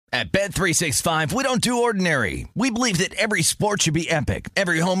At Bet365, we don't do ordinary. We believe that every sport should be epic.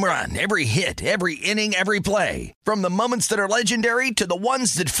 Every home run, every hit, every inning, every play. From the moments that are legendary to the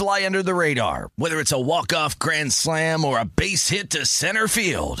ones that fly under the radar. Whether it's a walk-off grand slam or a base hit to center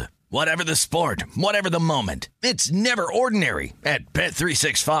field. Whatever the sport, whatever the moment. It's never ordinary at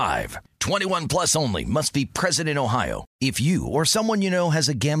Bet365. 21 plus only. Must be present in Ohio. If you or someone you know has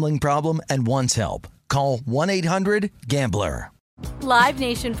a gambling problem and wants help, call 1-800-GAMBLER. Live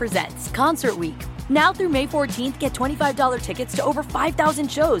Nation presents Concert Week. Now through May 14th, get $25 tickets to over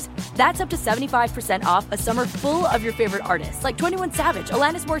 5,000 shows. That's up to 75% off a summer full of your favorite artists like 21 Savage,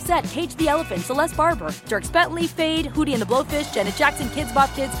 Alanis Morissette, Cage the Elephant, Celeste Barber, Dierks Bentley, Fade, Hootie and the Blowfish, Janet Jackson, Kids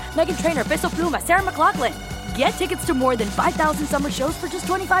Bop Kids, Meghan Trainor, Peso Pluma, Sarah McLachlan. Get tickets to more than 5,000 summer shows for just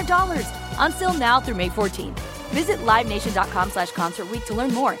 $25. Until now through May 14th. Visit LiveNation.com/Concert Week to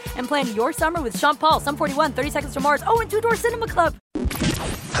learn more and plan your summer with Sean Paul, Sum 41, 30 Seconds to Mars, and Two Door Cinema Club.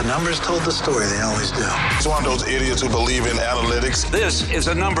 The numbers told the story, they always do. It's one of those idiots who believe in analytics. This is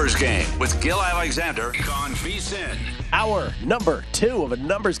a numbers game with Gil Alexander on VSiN. Hour number 2 of a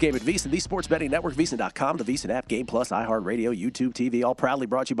numbers game at VSiN, the sports betting network, VSiN.com, the VSiN app, Game Plus, iHeartRadio, YouTube TV, all proudly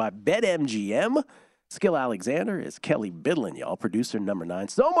brought to you by BetMGM. Gil Alexander is Kelly Bidlin, y'all, producer number 9.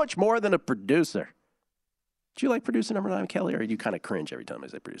 So much more than a producer. Do you like producer number 9, Kelly, or do you kind of cringe every time I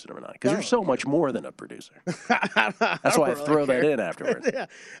say producer number 9? Because you're so much more than a producer. That's why I throw that in afterwards. Yeah.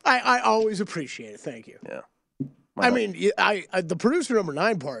 I always appreciate it. Thank you. Yeah. The producer number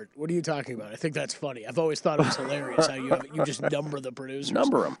 9 part, what are you talking about? I think that's funny. I've always thought it was hilarious how you just number the producers.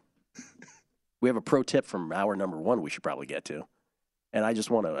 Number them. We have a pro tip from hour number 1 we should probably get to. And I just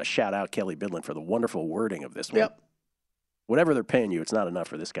want to shout out Kelly Bidlin for the wonderful wording of this one. Yep. Whatever they're paying you, it's not enough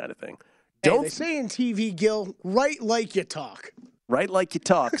for this kind of thing. Hey, they say in TV, Gil, write like you talk. Write like you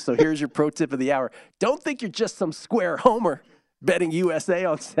talk. So here's your pro tip of the hour. Don't think you're just some square homer betting USA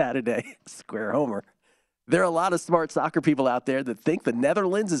on Saturday. Square homer. There are a lot of smart soccer people out there that think the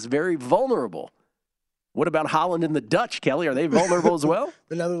Netherlands is very vulnerable. What about Holland and the Dutch, Kelly? Are they vulnerable as well?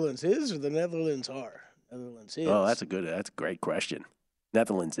 The Netherlands is or the Netherlands are? Netherlands is. Oh, that's a great question.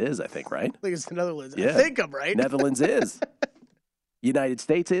 Netherlands is, I think, right? I think it's the Netherlands. Yeah. I think I'm right. Netherlands is. United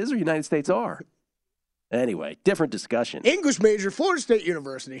States is or United States are? Anyway, different discussion. English major, Florida State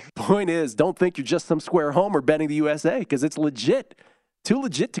University. Point is, don't think you're just some square homer betting the USA because it's legit. Too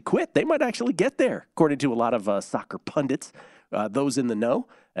legit to quit. They might actually get there, according to a lot of soccer pundits. Those in the know.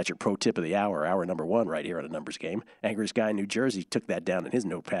 That's your pro tip of the hour, hour number 1 right here on a numbers game. Angriest guy in New Jersey took that down in his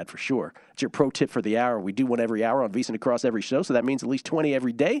notepad for sure. It's your pro tip for the hour. We do one every hour on VSiN across every show, so that means at least 20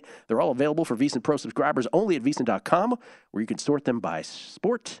 every day. They're all available for VSiN Pro subscribers only at VSiN.com, where you can sort them by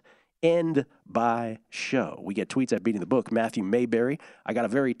sport and by show. We get tweets at Beating the Book. Matthew Mayberry. I got a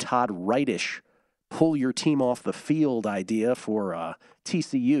very Todd Wright-ish pull your team off the field idea for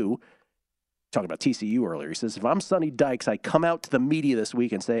TCU. Talking about TCU earlier. He says, if I'm Sonny Dykes, I come out to the media this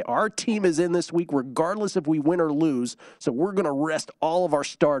week and say, our team is in this week regardless if we win or lose, so we're going to rest all of our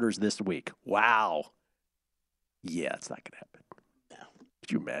starters this week. Wow. Yeah, it's not going to happen. No.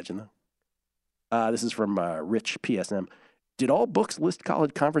 Could you imagine, though? This is from Rich PSM. Did all books list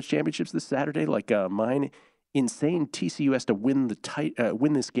college conference championships this Saturday like mine? Insane TCU has to win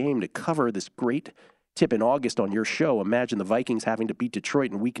this game to cover this great tip in August on your show. Imagine the Vikings having to beat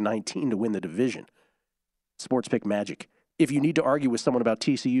Detroit in Week 19 to win the division. Sports Pick Magic. If you need to argue with someone about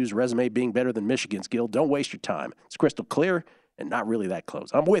TCU's resume being better than Michigan's, Gil, don't waste your time. It's crystal clear and not really that close.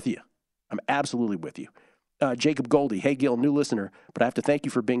 I'm with you. I'm absolutely with you. Jacob Goldie. Hey, Gil, new listener, but I have to thank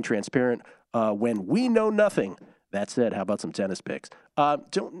you for being transparent when we know nothing. That said, how about some tennis picks?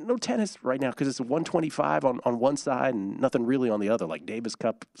 No tennis right now because it's a 125 on one side and nothing really on the other, like Davis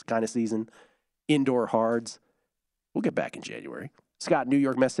Cup kind of season. Indoor hards. We'll get back in January. Scott, New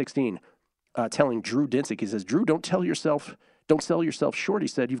York Mets 16, telling Drew Dinsick, he says, Drew, don't sell yourself short. He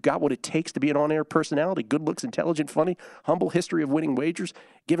said, you've got what it takes to be an on-air personality. Good looks, intelligent, funny, humble history of winning wagers,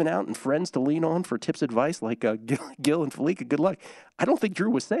 given out and friends to lean on for tips advice like Gil and Felica. Good luck. I don't think Drew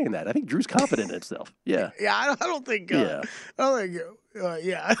was saying that. I think Drew's confident in himself. Yeah. Yeah, I don't think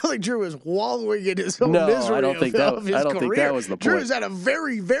Drew was wallowing in his own misery I don't think that was the point. Drew's had a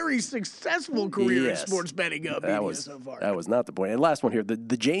very, very successful career in sports betting media so far. That was not the point. And last one here, the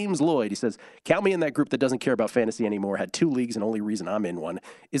James Lloyd, he says, count me in that group that doesn't care about fantasy anymore, had 2 leagues, and only reason I'm in one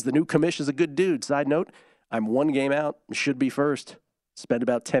is the new commish is a good dude. Side note, I'm 1 game out, should be first. Spend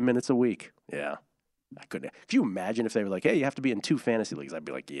about 10 minutes a week. Yeah. I couldn't. Could you imagine if they were like, hey, you have to be in 2 fantasy leagues? I'd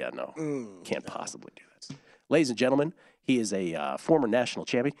be like, yeah, no. Can't possibly do that. Ladies and gentlemen, he is a former national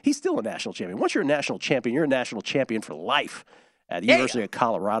champion. He's still a national champion. Once you're a national champion, you're a national champion for life at the University of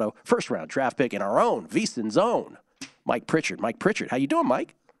Colorado. First-round draft pick in our own VSiN's own, Mike Pritchard. Mike Pritchard, how you doing,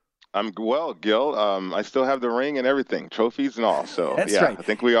 Mike? I'm well, Gil. I still have the ring and everything, trophies and all. So, That's yeah, right. I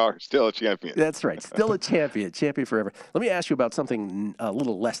think we are still a champion. That's right. Still a champion forever. Let me ask you about something a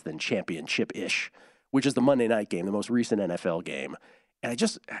little less than championship-ish, which is the Monday night game, the most recent NFL game. And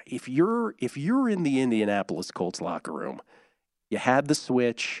if you're in the Indianapolis Colts locker room, you had the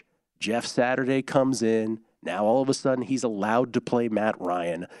switch. Jeff Saturday comes in. Now, all of a sudden, he's allowed to play Matt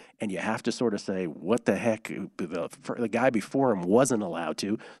Ryan, and you have to sort of say, what the heck? The guy before him wasn't allowed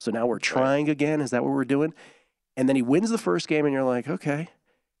to, so now we're trying again? Is that what we're doing? And then he wins the first game, and you're like, okay.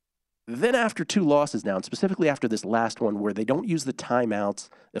 Then after 2 losses now, and specifically after this last one where they don't use the timeouts,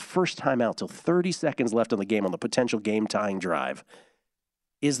 the first timeout till 30 seconds left on the game on the potential game-tying drive,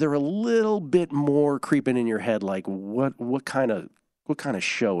 is there a little bit more creeping in your head like, what kind of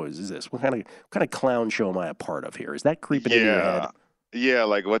show is this? What kind of clown show am I a part of here? Is that creeping in your head? Yeah,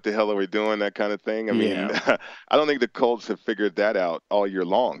 like what the hell are we doing? That kind of thing. I mean, I don't think the Colts have figured that out all year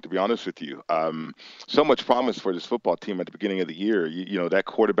long, to be honest with you. So much promise for this football team at the beginning of the year. You know, that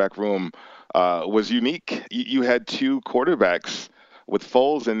quarterback room was unique. You had 2 quarterbacks with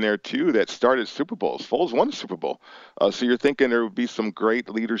Foles in there too that started Super Bowls. Foles won a Super Bowl. So you're thinking there would be some great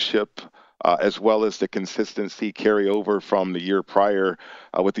leadership as well as the consistency carry over from the year prior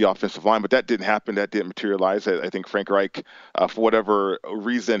with the offensive line. But that didn't happen. That didn't materialize. I think Frank Reich, for whatever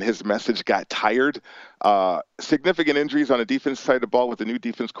reason, his message got tired. Significant injuries on the defense side of the ball with the new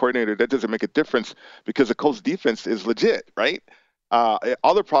defense coordinator. That doesn't make a difference because the Colts defense is legit, right?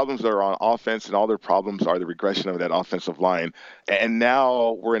 All their problems are on offense, and all their problems are the regression of that offensive line. And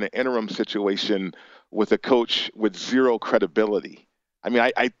now we're in an interim situation with a coach with 0 credibility. I mean,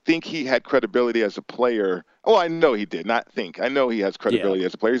 I think he had credibility as a player. Oh, I know he did. Not think. I know he has credibility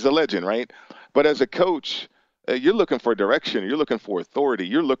as a player. He's a legend, right? But as a coach, you're looking for direction. You're looking for authority.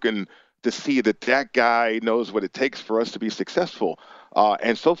 You're looking to see that guy knows what it takes for us to be successful.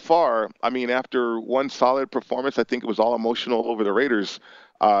 And so far, I mean, after one solid performance, I think it was all emotional over the Raiders.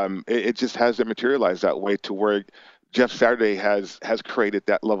 It just hasn't materialized that way to where Jeff Saturday has created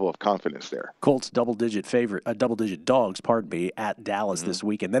that level of confidence there. Colts double-digit dogs, at Dallas this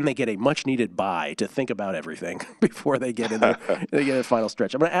week, and then they get a much-needed bye to think about everything before they get in the final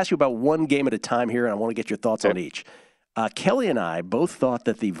stretch. I'm going to ask you about one game at a time here, and I want to get your thoughts on each. Kelly and I both thought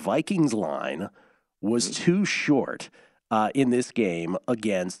that the Vikings line was too short in this game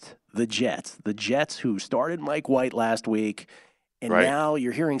against the Jets. The Jets, who started Mike White last week. And now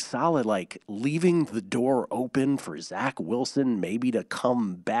you're hearing Saleh leaving the door open for Zach Wilson maybe to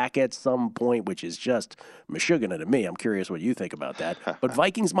come back at some point, which is just Michigan to me. I'm curious what you think about that. But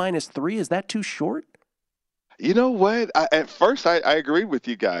Vikings -3, is that too short? You know what? At first, I agreed with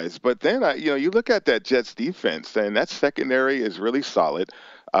you guys. But then, you look at that Jets defense, and that secondary is really solid.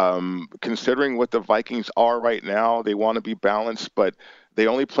 Considering what the Vikings are right now, they want to be balanced, but they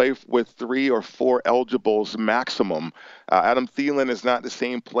only play with 3 or 4 eligibles maximum. Adam Thielen is not the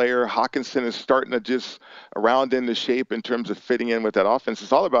same player. Hawkinson is starting to just round into shape in terms of fitting in with that offense.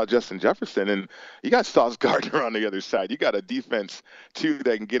 It's all about Justin Jefferson, and you got Sauce Gardner on the other side. You got a defense, too,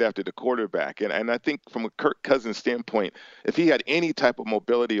 that can get after the quarterback. And I think from a Kirk Cousins standpoint, if he had any type of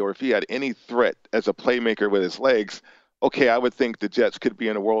mobility or if he had any threat as a playmaker with his legs, okay, I would think the Jets could be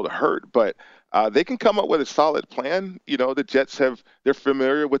in a world of hurt, but they can come up with a solid plan. You know, the Jets they're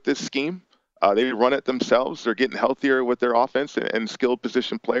familiar with this scheme. They run it themselves. They're getting healthier with their offense and skilled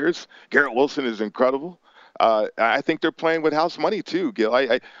position players. Garrett Wilson is incredible. I think they're playing with house money too,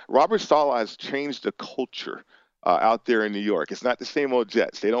 Gil. Robert Saleh has changed the culture out there in New York. It's not the same old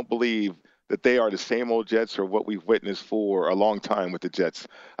Jets. They don't believe that they are the same old Jets or what we've witnessed for a long time with the Jets.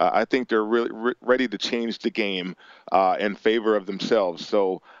 I think they're really ready to change the game in favor of themselves.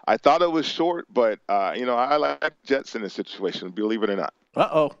 So I thought it was short, but, I like Jets in this situation, believe it or not.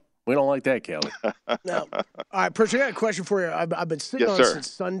 Uh-oh. We don't like that, Kelly. Now, all right, Pritch, I got a question for you. I've been sitting on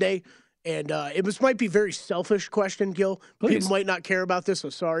since Sunday, and might be a very selfish question, Gil. Please. People might not care about this, so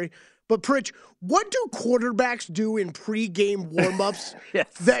sorry. But, Pritch, what do quarterbacks do in pregame warm-ups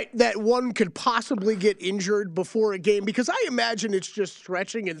that one could possibly get injured before a game? Because I imagine it's just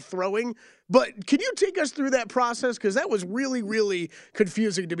stretching and throwing. But can you take us through that process? Because that was really, really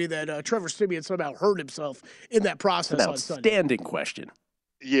confusing to me that Trevor Siemian somehow hurt himself in that process on Sunday. Outstanding question.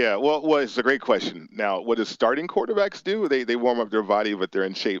 Yeah, well, it's a great question. Now, what do starting quarterbacks do? They warm up their body, but they're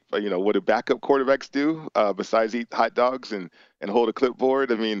in shape. What do backup quarterbacks do besides eat hot dogs and hold a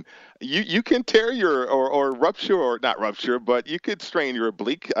clipboard? I mean, you can tear or rupture, or not rupture, but you could strain your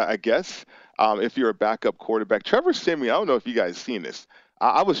oblique, I guess, if you're a backup quarterback. Trevor Siemian, I don't know if you guys seen this.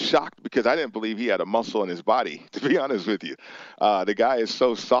 I was shocked because I didn't believe he had a muscle in his body, to be honest with you. The guy is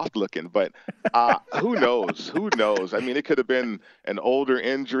so soft looking, but who knows? Who knows? I mean, it could have been an older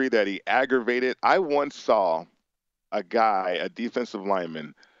injury that he aggravated. I once saw a guy, a defensive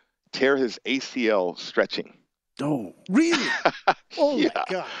lineman, tear his ACL stretching. Oh, really? Oh, yeah. my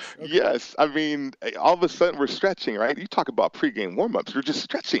gosh. Okay. Yes. I mean, all of a sudden we're stretching, right? You talk about pregame warm-ups. We're just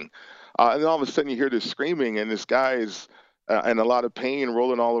stretching. And then all of a sudden you hear this screaming, and this guy is in a lot of pain,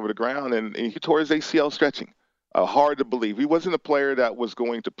 rolling all over the ground, and he tore his ACL stretching. Hard to believe. He wasn't a player that was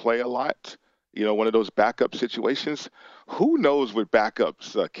going to play a lot, one of those backup situations. Who knows with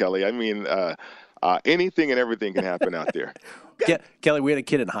backups, Kelly? I mean, anything and everything can happen out there. Kelly, we had a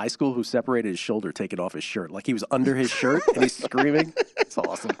kid in high school who separated his shoulder taking off his shirt. Like he was under his shirt and he's screaming. It's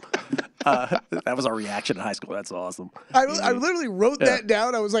awesome. That was our reaction in high school. That's awesome. I literally wrote that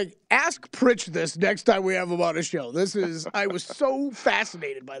down. I was like, ask Pritch this next time we have him on a show. I was so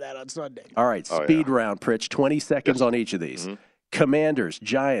fascinated by that on Sunday. All right, speed round, Pritch. 20 seconds on each of these. Mm-hmm. Commanders,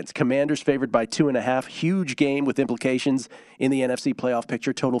 Giants. Commanders favored by 2.5. Huge game with implications in the NFC playoff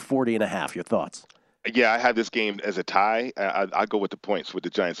picture. Total 40.5. Your thoughts? Yeah, I have this game as a tie. I go with the points with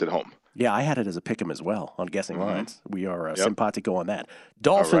the Giants at home. Yeah, I had it as a pick 'em as well on guessing lines. We are simpatico on that.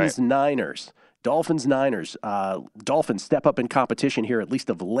 Dolphins, Niners. Dolphins step up in competition here, at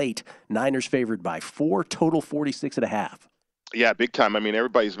least of late. Niners favored by 4, total 46.5. Yeah, big time. I mean,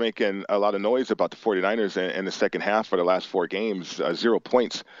 everybody's making a lot of noise about the 49ers in the second half for the last 4 games, 0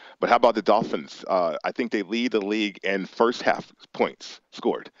 points. But how about the Dolphins? I think they lead the league in first half points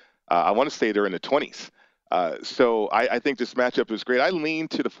scored. I want to say they're in the 20s. So I think this matchup is great. I lean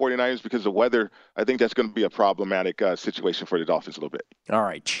to the 49ers because of weather. I think that's going to be a problematic situation for the Dolphins a little bit. All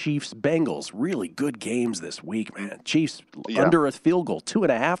right, Chiefs-Bengals. Really good games this week, man. Chiefs under a field goal,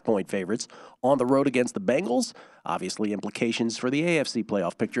 2.5-point favorites on the road against the Bengals. Obviously implications for the AFC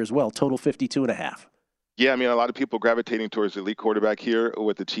playoff picture as well. Total 52.5. Yeah, I mean, a lot of people gravitating towards the elite quarterback here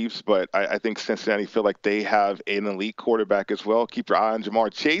with the Chiefs, but I think Cincinnati feel like they have an elite quarterback as well. Keep your eye on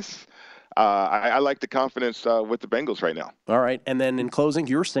Jamar Chase. I like the confidence with the Bengals right now. All right, and then in closing,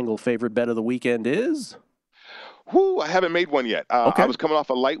 your single favorite bet of the weekend is? I haven't made one yet. I was coming off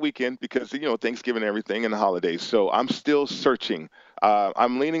a light weekend because, Thanksgiving and everything and the holidays, so I'm still searching.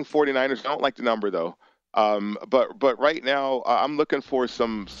 I'm leaning 49ers. I don't like the number, though. But right now, I'm looking for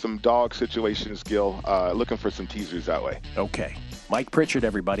some dog situations, Gil. Looking for some teasers that way. Okay. Mike Pritchard,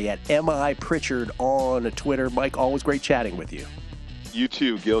 everybody, at MI Pritchard on Twitter. Mike, always great chatting with you. You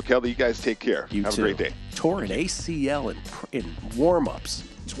too, Gil. Kelly, you guys take care. Have a great day. Tore an ACL in warm-ups.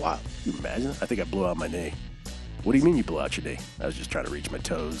 It's wild. Can you imagine? I think I blew out my knee. What do you mean you blew out your knee? I was just trying to reach my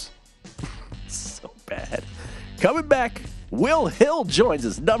toes. So bad. Coming back, Will Hill joins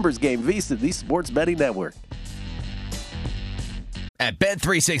us. Numbers Game, VSiN, the Sports Betting Network. At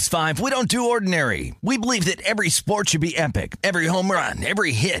Bet365, we don't do ordinary. We believe that every sport should be epic. Every home run,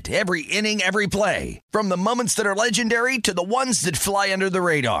 every hit, every inning, every play. From the moments that are legendary to the ones that fly under the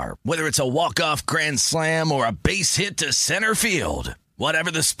radar. Whether it's a walk-off grand slam or a base hit to center field.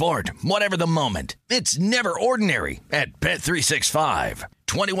 Whatever the sport, whatever the moment. It's never ordinary at Bet365.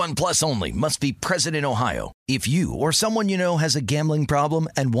 21 plus only. Must be present in Ohio. If you or someone you know has a gambling problem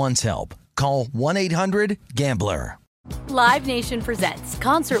and wants help, call 1-800-GAMBLER. Live Nation presents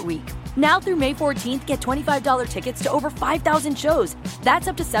Concert Week. Now through May 14th, get $25 tickets to over 5,000 shows. That's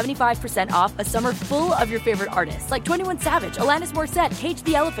up to 75% off a summer full of your favorite artists like 21 Savage, Alanis Morissette, Cage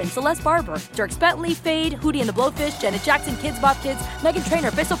the Elephant, Celeste Barber, Dierks Bentley, Fade, Hootie and the Blowfish, Janet Jackson, Kids Bop Kids, Meghan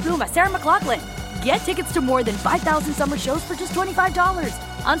Trainor, Bissell Pluma, Sarah McLachlan. Get tickets to more than 5,000 summer shows for just $25.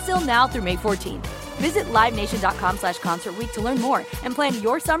 Until now through May 14th. Visit LiveNation.com/Concert Week to learn more and plan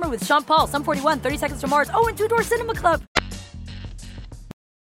your summer with Sean Paul, Sum 41, 30 Seconds to Mars, and Two Door Cinema Club.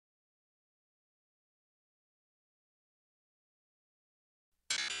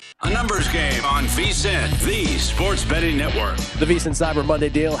 A numbers game on VSiN, the Sports Betting Network. The VSiN Cyber Monday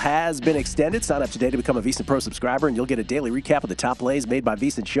deal has been extended. Sign up today to become a VSiN Pro subscriber, and you'll get a daily recap of the top plays made by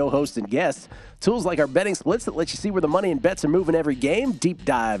VSiN show hosts and guests. Tools like our betting splits that let you see where the money and bets are moving every game. Deep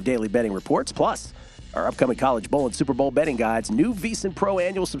dive daily betting reports. Plus, our upcoming College Bowl and Super Bowl betting guides. New VSiN Pro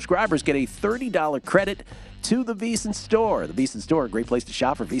annual subscribers get a $30 credit to the VSiN Store. The VSiN Store, a great place to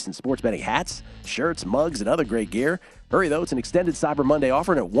shop for VSiN sports betting hats, shirts, mugs, and other great gear. Hurry, though, it's an extended Cyber Monday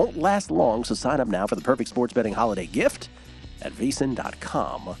offer, and it won't last long, so sign up now for the perfect sports betting holiday gift at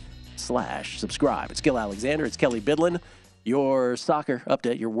VSiN.com/subscribe. It's Gil Alexander. It's Kelly Bidlin. Your soccer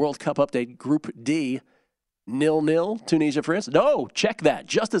update, your World Cup update, Group D, 0-0, Tunisia, France. No, check that.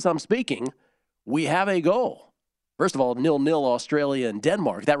 Just as I'm speaking, we have a goal. First of all, 0-0 Australia and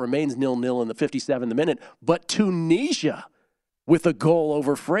Denmark. That remains 0-0 in the 57th minute. But Tunisia with a goal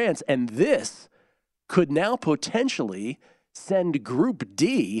over France. And this could now potentially send Group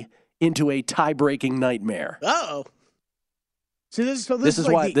D into a tie-breaking nightmare. Uh-oh. See, this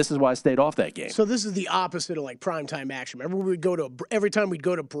is why I stayed off that game. So this is the opposite of like primetime action. Remember, every time we'd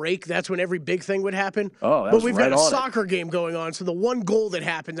go to break, that's when every big thing would happen. Oh, that but was we've right got a on soccer game going on, so the one goal that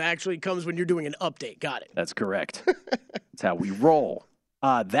happens actually comes when you're doing an update. Got it. That's correct. That's how we roll.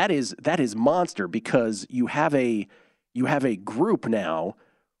 That is monster because you have a group now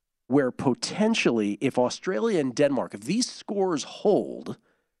where potentially, if Australia and Denmark, if these scores hold,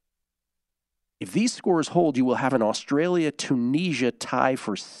 you will have an Australia-Tunisia tie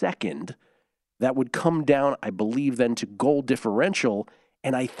for second. That would come down, I believe, then to goal differential,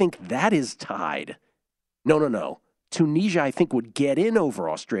 and I think that is tied. No. Tunisia, I think, would get in over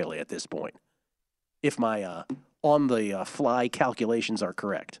Australia at this point, if my on-the-fly calculations are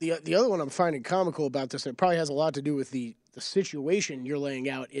correct. The other one I'm finding comical about this, and it probably has a lot to do with the situation you're laying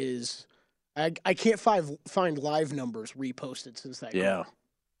out, is I can't find live numbers reposted since that goal.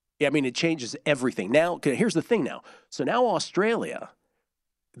 Yeah, I mean, it changes everything. Now, here's the thing now. So now Australia,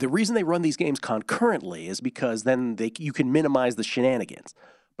 the reason they run these games concurrently is because then you can minimize the shenanigans.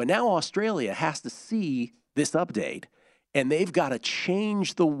 But now Australia has to see this update, and they've got to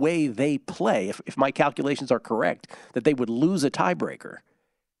change the way they play. If my calculations are correct, that they would lose a tiebreaker,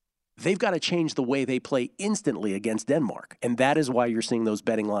 they've got to change the way they play instantly against Denmark. And that is why you're seeing those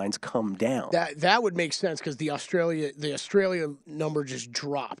betting lines come down. That would make sense because the Australia number just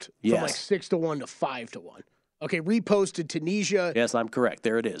dropped from like 6-1 to 5-1. Okay, reposted Tunisia. Yes, I'm correct.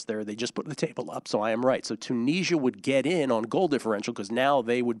 There it is. They just put the table up, so I am right. So Tunisia would get in on goal differential because now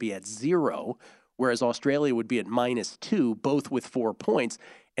they would be at 0, whereas Australia would be at -2, both with 4 points.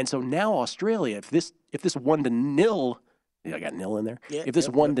 And so now Australia, if this 1-0, I got nil in there. Yeah, if this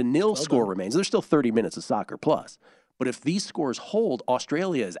 1-0 score remains, there's still 30 minutes of soccer plus. But if these scores hold,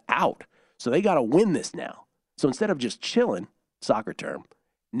 Australia is out. So they got to win this now. So instead of just chilling, soccer term,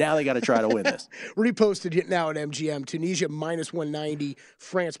 now they got to try to win this. Reposted it now at MGM. Tunisia -190,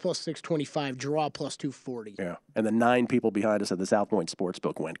 France +625, draw +240. Yeah. And the 9 people behind us at the South Point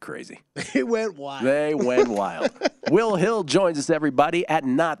Sportsbook went crazy. They went wild. They went wild. Will Hill joins us, everybody, at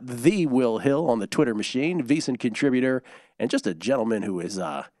Not The Will Hill on the Twitter machine, VSiN contributor, and just a gentleman who is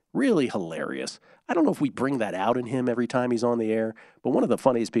really hilarious. I don't know if we bring that out in him every time he's on the air, but one of the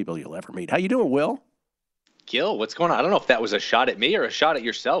funniest people you'll ever meet. How you doing, Will? Gil, what's going on? I don't know if that was a shot at me or a shot at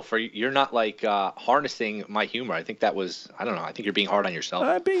yourself, or you're not like harnessing my humor. I think that was, I don't know. I think you're being hard on yourself.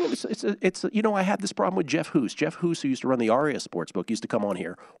 I had this problem with Jeff Hoos. Jeff Hoos, who used to run the Aria Sportsbook, used to come on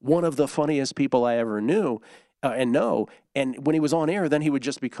here. One of the funniest people I ever knew and know. And when he was on air, then he would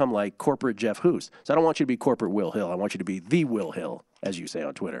just become like corporate Jeff Hoos. So I don't want you to be corporate Will Hill. I want you to be the Will Hill, as you say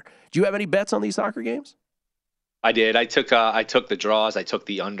on Twitter. Do you have any bets on these soccer games? I did. I took the draws. I took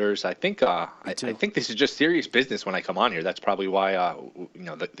the unders. I think I think this is just serious business when I come on here. That's probably why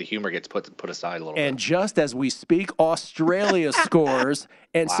the humor gets put aside a little bit. And just as we speak, Australia scores,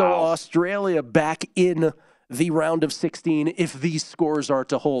 and so Australia back in the round of 16 if these scores are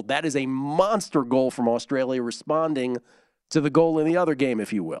to hold. That is a monster goal from Australia, responding to the goal in the other game,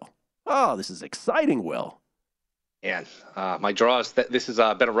 if you will. Oh, this is exciting, Will. And my draws. This has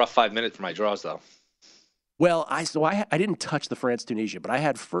been a rough 5 minutes for my draws, though. Well, I didn't touch the France-Tunisia, but I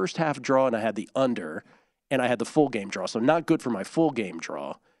had first half draw and I had the under and I had the full game draw. So not good for my full game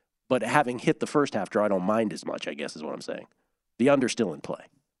draw, but having hit the first half draw, I don't mind as much, I guess is what I'm saying. The under's still in play.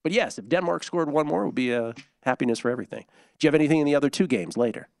 But yes, if Denmark scored one more, it would be a happiness for everything. Do you have anything in the other 2 games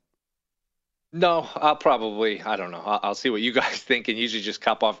later? No, I'll probably, I don't know. I'll see what you guys think and usually just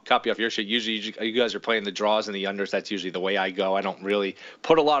copy off your shit. Usually you guys are playing the draws and the unders. That's usually the way I go. I don't really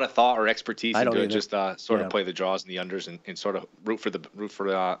put a lot of thought or expertise into it. Just sort of play the draws and the unders and sort of root for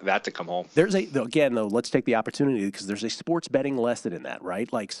that to come home. Again, let's take the opportunity because there's a sports betting lesson in that,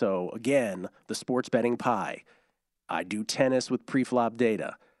 right? Like, so again, the sports betting pie. I do tennis with pre-flop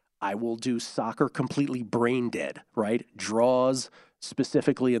data. I will do soccer completely brain dead, right? Draws,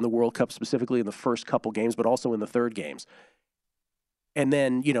 specifically in the World Cup, specifically in the first couple games, but also in the third games. And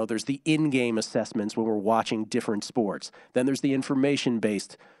then, there's the in-game assessments when we're watching different sports. Then there's the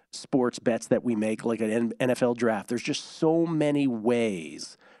information-based sports bets that we make, like an NFL draft. There's just so many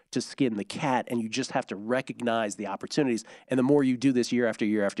ways to skin the cat, and you just have to recognize the opportunities. And the more you do this year after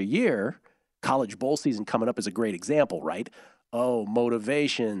year after year, college bowl season coming up is a great example, right? Oh,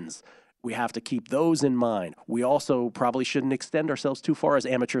 motivations. We have to keep those in mind. We also probably shouldn't extend ourselves too far as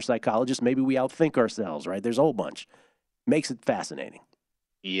amateur psychologists. Maybe we outthink ourselves, right? There's a whole bunch. Makes it fascinating.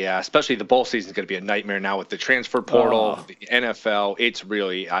 Yeah, especially the bowl season is going to be a nightmare now with the transfer portal, the NFL. It's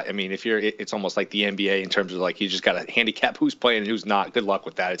really, I mean, it's almost like the NBA in terms of like you just got to handicap who's playing and who's not. Good luck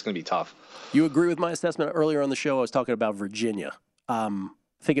with that. It's going to be tough. You agree with my assessment earlier on the show? I was talking about Virginia.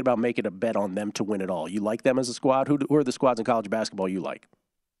 Thinking about making a bet on them to win it all. You like them as a squad? Who are the squads in college basketball you like?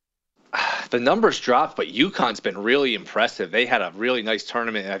 The numbers dropped, but UConn's been really impressive. They had a really nice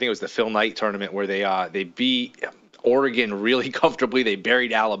tournament. I think it was the Phil Knight tournament where they beat Oregon really comfortably. They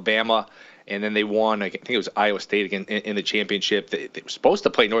buried Alabama, and then they won. I think it was Iowa State again in the championship. They were supposed to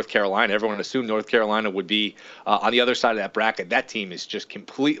play North Carolina. Everyone assumed North Carolina would be on the other side of that bracket. That team is just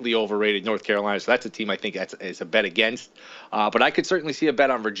completely overrated, North Carolina. So that's a team I think is a bet against. But I could certainly see a bet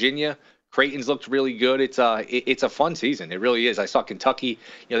on Virginia. Creighton's looked really good. It's a fun season. It really is. I saw Kentucky.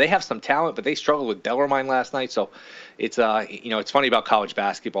 They have some talent, but they struggled with Bellarmine last night. So it's it's funny about college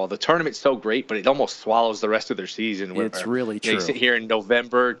basketball. The tournament's so great, but it almost swallows the rest of their season. It's really true. You sit here in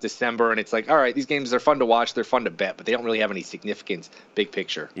November, December, and it's like, all right, these games are fun to watch. They're fun to bet, but they don't really have any significance, big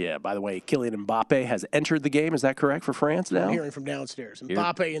picture. Yeah. By the way, Kylian Mbappe has entered the game. Is that correct for France now? I'm hearing from downstairs.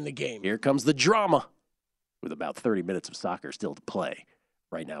 Mbappe in the game. Here comes the drama. With about 30 minutes of soccer still to play.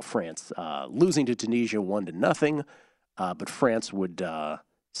 Right now, France losing to Tunisia 1-0, but France would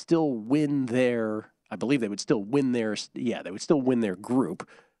still win their. I believe they would still win their. Yeah, they would still win their group.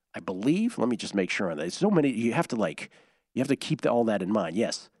 I believe. Let me just make sure on that. So many. You have to keep all that in mind.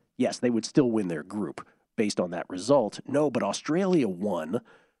 Yes, they would still win their group based on that result. No, but Australia won.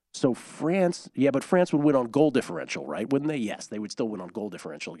 So France, but France would win on goal differential, right? Wouldn't they? Yes, they would still win on goal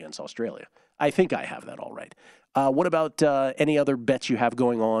differential against Australia. I think I have that all right. What about any other bets you have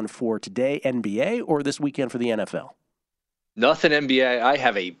going on for today, NBA, or this weekend for the NFL? Nothing NBA. I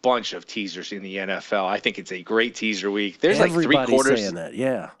have a bunch of teasers in the NFL. I think it's a great teaser week. There's Everybody's like 3 quarters. Saying that,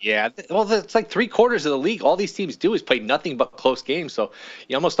 yeah. Yeah. Well, it's like 3 quarters of the league. All these teams do is play nothing but close games. So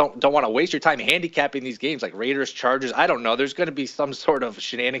you almost don't want to waste your time handicapping these games like Raiders, Chargers. I don't know. There's going to be some sort of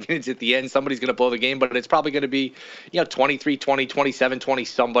shenanigans at the end. Somebody's going to blow the game, but it's probably going to be 23-20, 27-20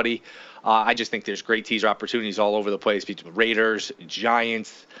 somebody. I just think there's great teaser opportunities all over the place between Raiders,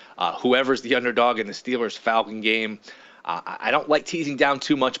 Giants, whoever's the underdog in the Steelers-Falcon game. I don't like teasing down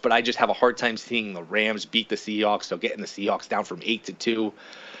too much, but I just have a hard time seeing the Rams beat the Seahawks. So getting the Seahawks down from 8-2,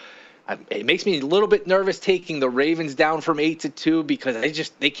 it makes me a little bit nervous taking the Ravens down from 8-2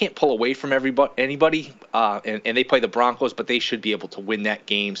 because they can't pull away from anybody, and they play the Broncos, but they should be able to win that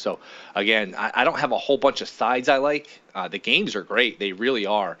game. So again, I don't have a whole bunch of sides I like. The games are great, they really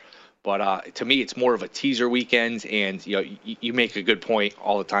are. But to me, it's more of a teaser weekend, and you make a good point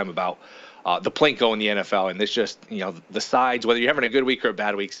all the time about the Plinko in the NFL, and it's just the sides, whether you're having a good week or a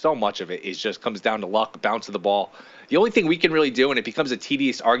bad week, so much of it is just comes down to luck, bounce of the ball. The only thing we can really do, and it becomes a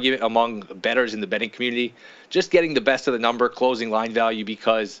tedious argument among bettors in the betting community, just getting the best of the number, closing line value,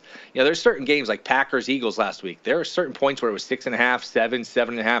 because there's certain games like Packers, Eagles last week. There are certain points where it was 6.5, 7, 7.5,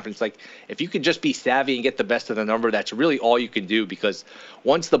 and it's like if you could just be savvy and get the best of the number, that's really all you can do, because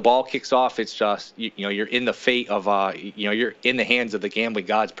once the ball kicks off, it's just you're in the fate of you're in the hands of the gambling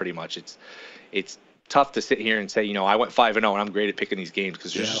gods pretty much. It's tough to sit here and say, I went 5-0 and I'm great at picking these games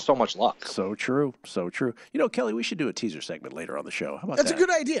because there's just so much luck. So true. So true. Kelly, we should do a teaser segment later on the show. How about That's that? a good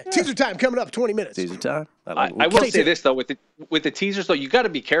idea. Yeah. Teaser time coming up, 20 minutes. Teaser time. I will say this, though, with the teasers, though, you got to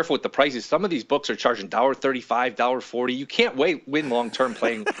be careful with the prices. Some of these books are charging $1.35, $1.40. You can't win long-term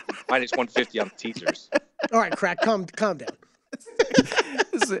playing minus 150 on the teasers. All right, Crack, calm down.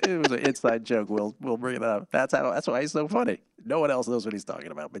 It was an inside joke. We'll bring it up. That's why he's so funny. No one else knows what he's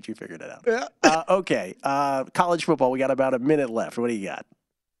talking about, but you figured it out. Yeah. Okay. College football. We got about a minute left. What do you got?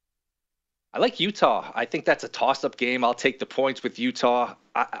 I like Utah. I think that's a toss-up game. I'll take the points with Utah.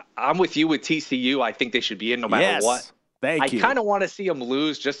 I'm with you with TCU. I think they should be in no matter what. Thank you. I kind of want to see them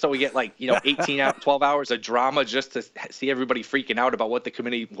lose just so we get 12 hours of drama just to see everybody freaking out about what the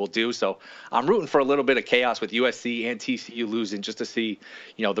committee will do. So I'm rooting for a little bit of chaos with USC and TCU losing just to see,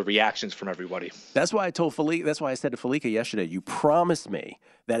 the reactions from everybody. That's why I told Felica. That's why I said to Felica yesterday, you promised me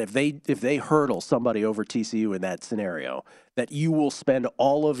that if they hurdle somebody over TCU in that scenario, that you will spend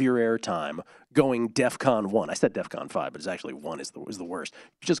all of your airtime going DEFCON 1. I said DEFCON 5, but it's actually 1 is the worst.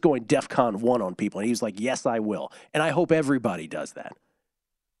 Just going DEFCON 1 on people. And he was like, yes, I will. And I hope everybody does that.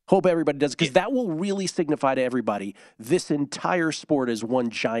 Because that will really signify to everybody this entire sport is one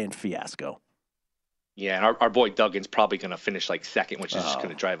giant fiasco. Yeah, and our boy Duggan's probably going to finish second, which is just going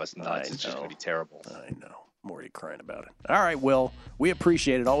to drive us nuts. It's just going to be terrible. I know. I'm already crying about it. All right, Will, we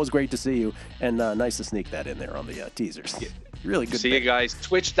appreciate it. Always great to see you, and nice to sneak that in there on the teasers. Yeah. Really good. See you guys.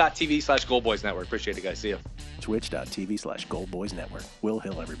 Twitch.tv/Goldboys Network. Appreciate it, guys. See you. Twitch.tv/Goldboys Network. Will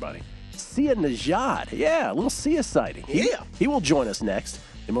Hill, everybody. Sia Nejad. Yeah, a little Sia sighting. Yeah. He will join us next.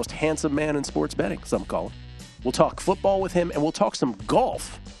 the most handsome man in sports betting, some call him. We'll talk football with him, and we'll talk some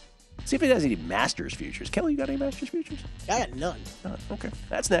golf. See if he has any Masters futures. Kelly, you got any Masters futures? I got none. Okay.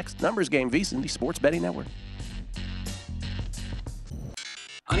 That's next. Numbers Game, VSiN, the Sports Betting Network.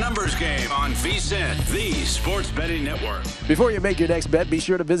 A numbers game on VSiN, the Sports Betting Network. Before you make your next bet, be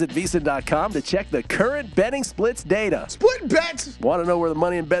sure to visit VSiN.com to check the current betting splits data. Split bets! Want to know where the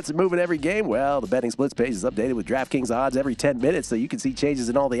money and bets are moving every game? Well, the betting splits page is updated with DraftKings odds every 10 minutes so you can see changes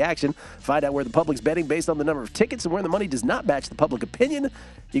in all the action. Find out where the public's betting based on the number of tickets and where the money does not match the public opinion.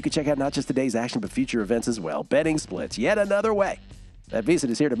 You can check out not just today's action, but future events as well. Betting splits, yet another way. That VSiN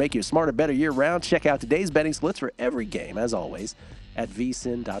is here to make you a smarter, better year-round. Check out today's betting splits for every game, as always, at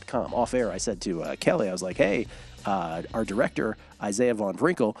vsin.com. Off air, I said to Kelly, I was like, hey, our director, Isaiah Von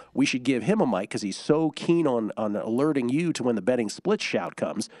Vrinkle, we should give him a mic because he's so keen on alerting you to when the betting split shout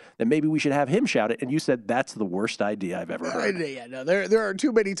comes that maybe we should have him shout it. And you said that's the worst idea I've ever heard. Yeah, no, there are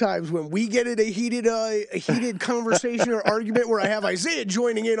too many times when we get in a heated conversation or argument where I have Isaiah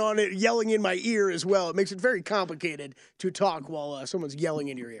joining in on it, yelling in my ear as well. It makes it very complicated to talk while someone's yelling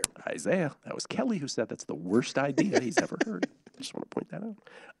in your ear. Isaiah, that was Kelly who said that's the worst idea he's ever heard. I just want to point that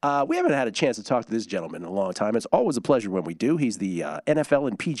out. We haven't had a chance to talk to this gentleman in a long time. It's always a pleasure when we do. He's the NFL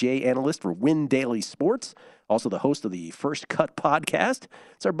and PGA analyst for Win Daily Sports, also the host of the First Cut podcast.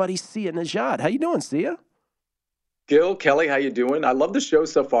 It's our buddy Sia Nejad. How you doing, Sia? Gil, Kelly, how you doing? I love the show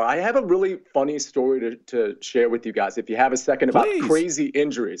so far. I have a really funny story to share with you guys, if you have a second, about crazy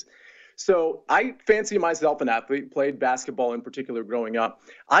injuries. So I fancy myself an athlete, played basketball in particular growing up.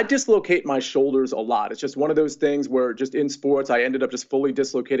 I dislocate my shoulders a lot. It's just one of those things where just in sports, I ended up just fully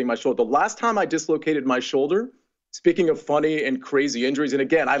dislocating my shoulder. The last time I dislocated my shoulder, speaking of funny and crazy injuries, and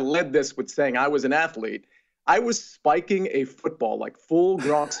again, I led this with saying I was an athlete. I was spiking a football, like full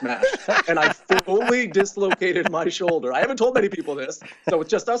Gronk smash, and I fully dislocated my shoulder. I haven't told many people this, so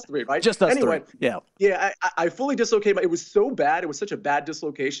it's just us three, right? Just us anyway, three. Yeah, I fully dislocated. It was so bad. It was such a bad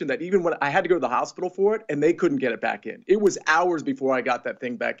dislocation that even when I had to go to the hospital for it, and they couldn't get it back in. It was hours before I got that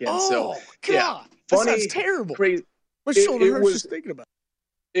thing back in. Oh, so, God. Yeah, Funny, that's terrible. Crazy. My shoulder hurts just thinking about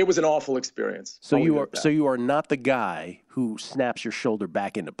it. It was an awful experience. So you are not the guy who snaps your shoulder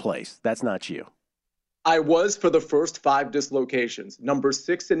back into place. That's not you. I was for the first 5 dislocations. Number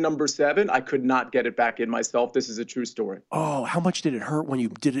 6 and number 7, I could not get it back in myself. This is a true story. Oh, how much did it hurt when you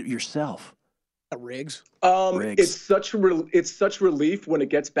did it yourself? Riggs. It's such relief when it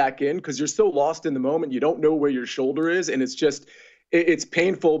gets back in because you're so lost in the moment. You don't know where your shoulder is, and it's just it's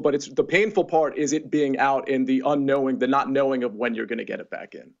painful. But it's the painful part is it being out and the unknowing, the not knowing of when you're going to get it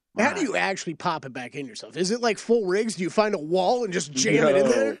back in. How do you actually pop it back in yourself? Is it like full rigs? Do you find a wall and just jam it in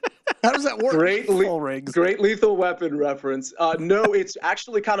there? How does that work? Great Lethal Weapon reference. No, it's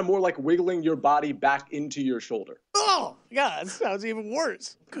actually kind of more like wiggling your body back into your shoulder. Oh, God, that sounds even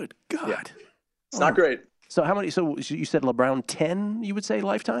worse. Good God. Yeah. It's not great. So how many? So you said around 10, you would say,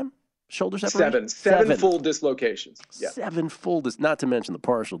 lifetime shoulder separation? 7 full dislocations. Yeah. 7 full, not to mention the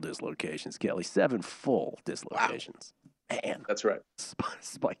partial dislocations, Kelly. 7 full dislocations. Wow. Man. That's right.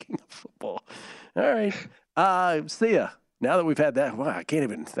 Spiking a football. All right. See ya. Now that we've had that, wow, I can't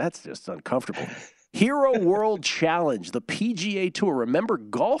even, that's just uncomfortable. Hero World Challenge, the PGA Tour. Remember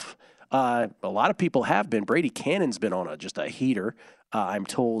golf? A lot of people have been. Brady Cannon's been on just a heater, I'm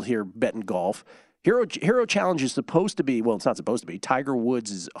told, here betting golf. Hero Challenge is supposed to be, well, it's not supposed to be. Tiger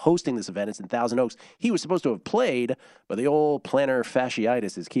Woods is hosting this event. It's in Thousand Oaks. He was supposed to have played, but the old plantar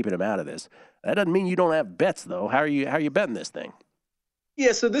fasciitis is keeping him out of this. That doesn't mean you don't have bets, though. How are you betting this thing?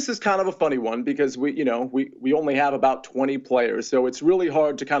 Yeah, so this is kind of a funny one because we only have about 20 players, so it's really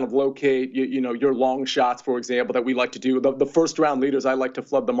hard to kind of locate your long shots, for example, that we like to do. The first round leaders I like to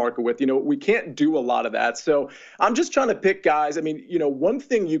flood the market with. We can't do a lot of that, so I'm just trying to pick guys. I mean, one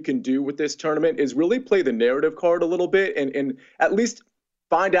thing you can do with this tournament is really play the narrative card a little bit and at least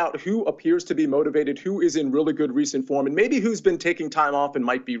find out who appears to be motivated, who is in really good recent form, and maybe who's been taking time off and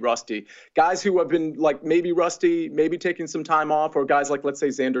might be rusty. Guys who have been maybe rusty, maybe taking some time off, or guys like, let's say,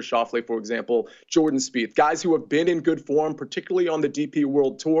 Xander Schauffele, for example, Jordan Spieth. Guys who have been in good form, particularly on the DP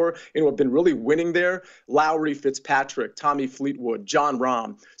World Tour, and who have been really winning there. Lowry, Fitzpatrick, Tommy Fleetwood, Jon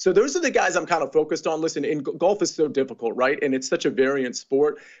Rahm. So those are the guys I'm kind of focused on. Listen, golf is so difficult, right? And it's such a variant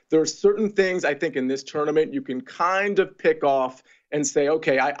sport. There are certain things I think in this tournament you can kind of pick off and say,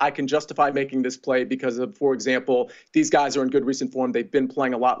 okay, I can justify making this play because of, for example, these guys are in good recent form. They've been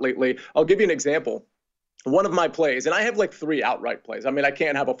playing a lot lately. I'll give you an example. one of my plays, and I have like 3 outright plays. I mean, I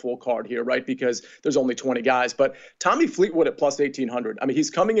can't have a full card here, right? Because there's only 20 guys. But Tommy Fleetwood at plus 1,800. I mean, he's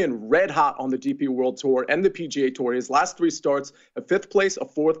coming in red hot on the DP World Tour and the PGA Tour. His last 3 starts, a 5th place, a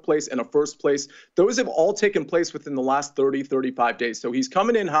 4th place, and a 1st place. Those have all taken place within the last 30, 35 days. So he's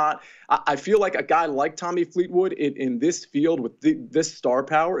coming in hot. I feel like a guy like Tommy Fleetwood in this field with this star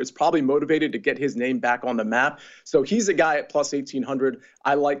power is probably motivated to get his name back on the map. So he's a guy at plus 1,800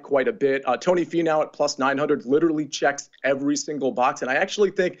 I like quite a bit. Tony Finau at plus 900 literally checks every single box. And I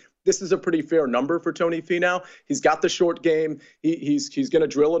actually think this is a pretty fair number for Tony Finau. He's got the short game. He's going to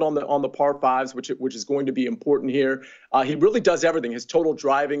drill it on the par 5s, which is going to be important here. He really does everything. His total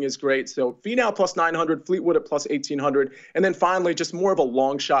driving is great. So Finau plus 900, Fleetwood at plus 1,800. And then finally, just more of a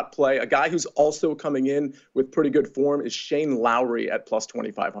long shot play. A guy who's also coming in with pretty good form is Shane Lowry at plus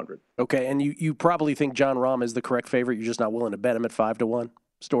 2,500. Okay, and you probably think Jon Rahm is the correct favorite. You're just not willing to bet him at 5-1.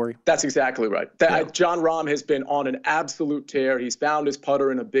 Story. That's exactly right. Jon Rahm has been on an absolute tear. He's found his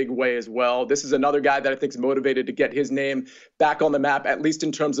putter in a big way as well. This is another guy that I think is motivated to get his name back on the map, at least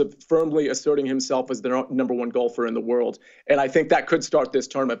in terms of firmly asserting himself as the #1 golfer in the world. And I think that could start this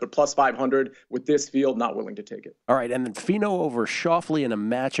tournament, but plus 500 with this field, not willing to take it. All right, and then Finau over Schauffele in a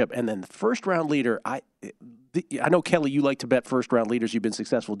matchup, and then first round leader. I know, Kelly, you like to bet first-round leaders. You've been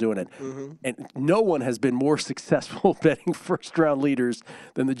successful doing it. Mm-hmm. And no one has been more successful betting first-round leaders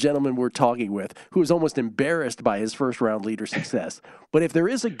than the gentleman we're talking with, who is almost embarrassed by his first-round leader success. But if there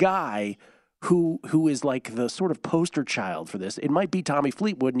is a guy who is like the sort of poster child for this, it might be Tommy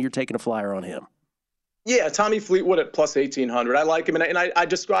Fleetwood, and you're taking a flyer on him. Yeah, Tommy Fleetwood at plus 1,800. I like him, and I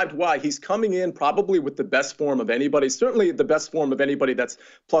described why. He's coming in probably with the best form of anybody, certainly the best form of anybody that's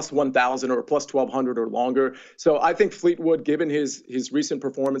plus 1,000 or plus 1,200 or longer. So I think Fleetwood, given his recent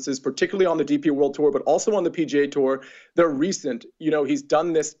performances, particularly on the DP World Tour, but also on the PGA Tour, they're recent. He's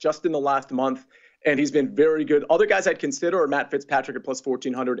done this just in the last month, and he's been very good. Other guys I'd consider are Matt Fitzpatrick at plus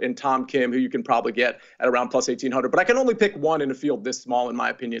 1,400 and Tom Kim, who you can probably get at around plus 1,800. But I can only pick one in a field this small, in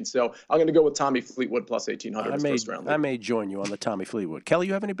my opinion. So I'm going to go with Tommy Fleetwood plus 1,800 as first round leader. I may join you on the Tommy Fleetwood. Kelly,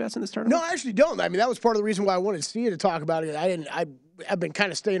 you have any bets in this tournament? No, I actually don't. I mean, that was part of the reason why I wanted to see you to talk about it. I've been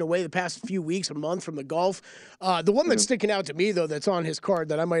kind of staying away the past few weeks, a month from the golf. The one that's sticking out to me, though, that's on his card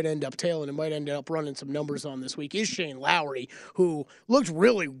that I might end up tailing and might end up running some numbers on this week is Shane Lowry, who looked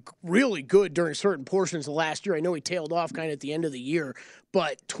really, really good during certain portions of last year. I know he tailed off kind of at the end of the year,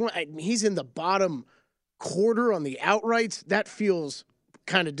 but he's in the bottom quarter on the outrights. That feels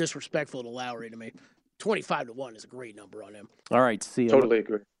kind of disrespectful to Lowry to me. 25-1 is a great number on him. All right, Sia. Totally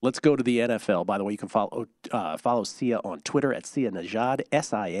agree. Let's go to the NFL. By the way, you can follow Sia on Twitter at Sia Nejad,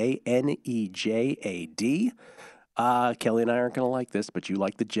 SIANEJAD. Kelly and I aren't going to like this, but you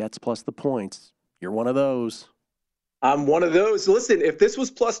like the Jets plus the points. You're one of those. I'm one of those. Listen, if this was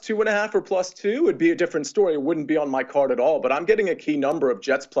plus 2.5 or plus 2, it'd be a different story. It wouldn't be on my card at all. But I'm getting a key number of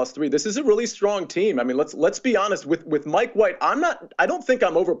Jets plus 3. This is a really strong team. I mean, let's be honest. With Mike White, I don't think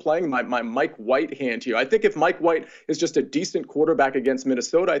I'm overplaying my Mike White hand here. I think if Mike White is just a decent quarterback against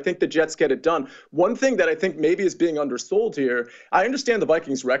Minnesota, I think the Jets get it done. One thing that I think maybe is being undersold here, I understand the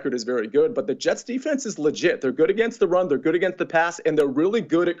Vikings' record is very good, but the Jets' defense is legit. They're good against the run, they're good against the pass, and they're really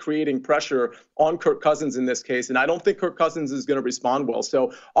good at creating pressure on Kirk Cousins in this case. And I don't think Kirk Cousins is going to respond well.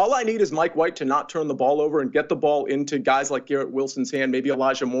 So all I need is Mike White to not turn the ball over and get the ball into guys like Garrett Wilson's hand, maybe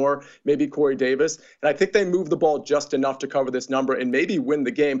Elijah Moore, maybe Corey Davis. And I think they move the ball just enough to cover this number and maybe win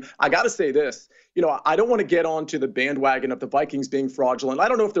the game. I got to say this. I don't want to get onto the bandwagon of the Vikings being fraudulent. I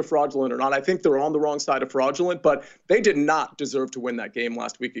don't know if they're fraudulent or not. I think they're on the wrong side of fraudulent, but they did not deserve to win that game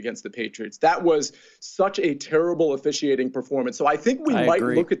last week against the Patriots. That was such a terrible officiating performance. So I think we might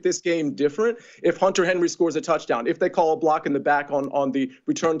look at this game different if Hunter Henry scores a touchdown, if they call a block in the back on the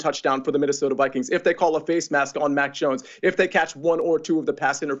return touchdown for the Minnesota Vikings, if they call a face mask on Mac Jones, if they catch 1 or 2 of the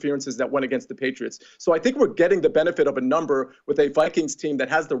pass interferences that went against the Patriots. So I think we're getting the benefit of a number with a Vikings team that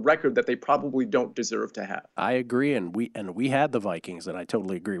has the record that they probably don't deserve to have. I agree, and we had the Vikings, and I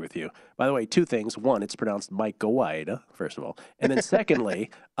totally agree with you. By the way, 2 things. One, it's pronounced Mike White, first of all. And then secondly,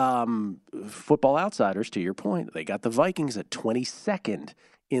 Football Outsiders, to your point, they got the Vikings at 22nd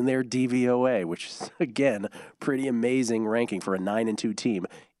in their DVOA, which is, again, pretty amazing ranking for a 9-2 team.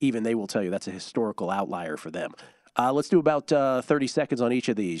 Even they will tell you that's a historical outlier for them. Let's do about 30 seconds on each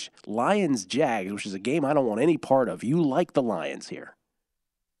of these. Lions-Jags, which is a game I don't want any part of. You like the Lions here.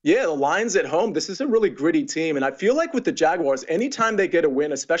 Yeah, the Lions at home, this is a really gritty team. And I feel like with the Jaguars, anytime they get a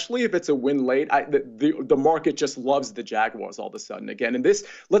win, especially if it's a win late, the market just loves the Jaguars all of a sudden again. And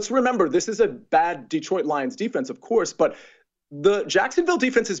let's remember, this is a bad Detroit Lions defense, of course, but The Jacksonville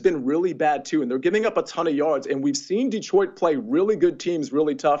defense has been really bad, too, and they're giving up a ton of yards. And we've seen Detroit play really good teams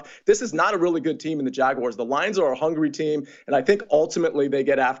really tough. This is not a really good team in the Jaguars. The Lions are a hungry team, and I think ultimately they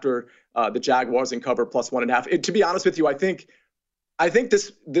get after the Jaguars and cover plus 1.5. To be honest with you, I think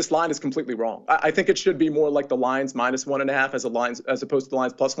this line is completely wrong. I think it should be more like the Lions minus 1.5 as opposed to the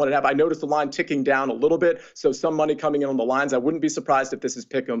Lions plus 1.5. I noticed the line ticking down a little bit, so some money coming in on the lines. I wouldn't be surprised if this is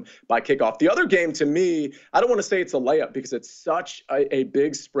pick 'em by kickoff. The other game, to me, I don't want to say it's a layup because it's such a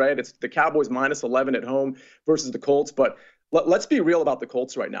big spread. It's the Cowboys minus 11 at home versus the Colts, but let's be real about the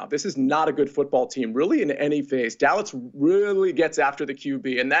Colts right now. This is not a good football team, really, in any phase. Dallas really gets after the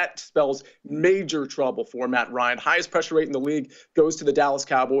QB, and that spells major trouble for Matt Ryan. Highest pressure rate in the league goes to the Dallas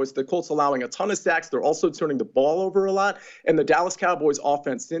Cowboys. The Colts allowing a ton of sacks. They're also turning the ball over a lot. And the Dallas Cowboys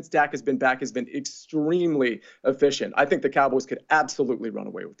offense, since Dak has been back, has been extremely efficient. I think the Cowboys could absolutely run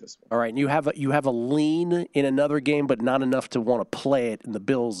away with this one. All right, and you have a lean in another game, but not enough to want to play it in the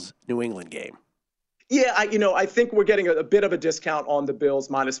Bills-New England game. Yeah, I think we're getting a bit of a discount on the Bills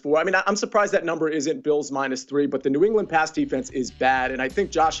minus 4. I mean, I'm surprised that number isn't Bills minus 3, but the New England pass defense is bad, and I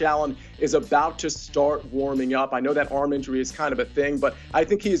think Josh Allen is about to start warming up. I know that arm injury is kind of a thing, but I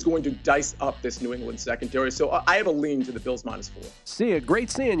think he is going to dice up this New England secondary. So I have a lean to the Bills minus 4. See ya.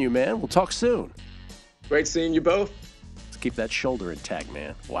 Great seeing you, man. We'll talk soon. Great seeing you both. Let's keep that shoulder intact,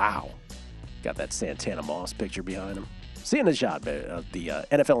 man. Wow. Got that Santana Moss picture behind him. Seeing the shot, the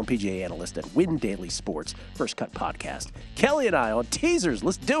NFL and PGA analyst at Win Daily Sports First Cut podcast. Kelly and I on teasers.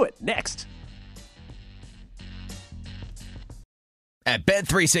 Let's do it. Next. At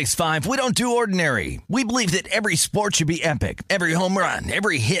Bet365, we don't do ordinary. We believe that every sport should be epic. Every home run,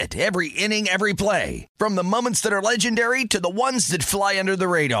 every hit, every inning, every play. From the moments that are legendary to the ones that fly under the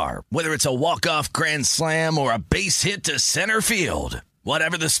radar. Whether it's a walk-off grand slam or a base hit to center field.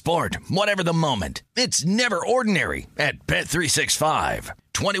 Whatever the sport, whatever the moment, it's never ordinary at Bet365.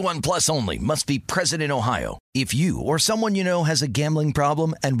 21 plus only. Must be present in Ohio. If you or someone you know has a gambling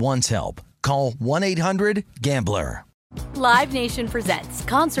problem and wants help, call 1-800-GAMBLER. Live Nation presents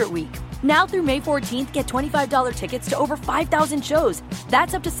Concert Week. Now through May 14th, get $25 tickets to over 5,000 shows.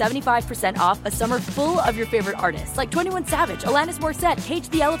 That's up to 75% off a summer full of your favorite artists like 21 Savage, Alanis Morissette, Cage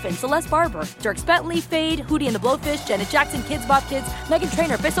the Elephant, Celeste Barber, Dierks Bentley, Fade, Hootie and the Blowfish, Janet Jackson, Kids Bop Kids, Meghan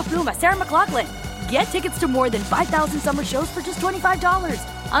Trainor, Bissell Pluma, Sarah McLachlan. Get tickets to more than 5,000 summer shows for just $25.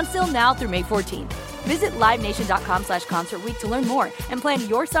 Until now through May 14th. Visit LiveNation.com/Concert Week to learn more and plan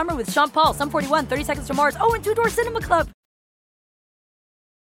your summer with Sean Paul, Sum 41, 30 Seconds to Mars, and Two Door Cinema Club.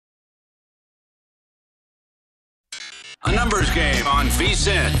 A numbers game on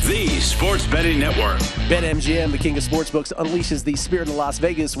VSiN, the sports betting network. BetMGM, the king of sportsbooks, unleashes the spirit of Las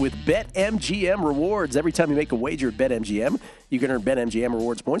Vegas with BetMGM rewards. Every time you make a wager at BetMGM, you can earn BetMGM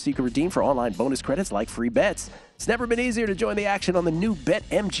rewards points so you can redeem for online bonus credits like free bets. It's never been easier to join the action on the new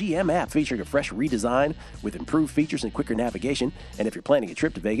BetMGM app, featuring a fresh redesign with improved features and quicker navigation. And if you're planning a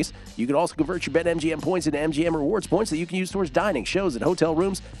trip to Vegas, you can also convert your BetMGM points into MGM rewards points that you can use towards dining, shows, and hotel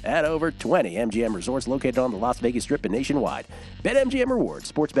rooms at over 20 MGM resorts located on the Las Vegas Strip and nationwide. BetMGM Rewards,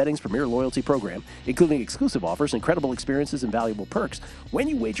 sports betting's premier loyalty program, including exclusive offers, incredible experiences, and valuable perks when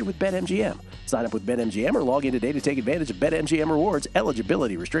you wager with BetMGM. Sign up with BetMGM or log in today to take advantage of BetMGM Rewards.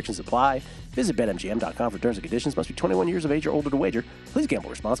 Eligibility restrictions apply. Visit BetMGM.com for terms and conditions. Must be 21 years of age or older to wager. Please gamble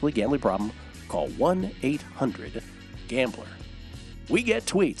responsibly. Gambling problem? Call 1-800-GAMBLER. We get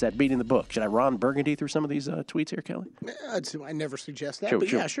tweets at Beating the Book. Should I Ron Burgundy through some of these tweets here, Kelly? I never suggest that,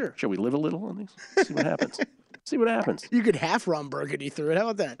 yeah, sure. Shall we live a little on these? See what happens. See what happens. You could half Ron Burgundy through it. How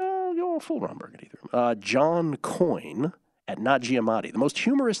about that? Go full Ron Burgundy through it. John Coyne at Not Giamatti. The most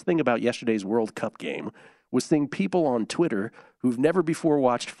humorous thing about yesterday's World Cup game was seeing people on Twitter who've never before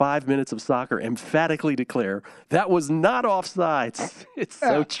watched 5 minutes of soccer emphatically declare that was not offsides. It's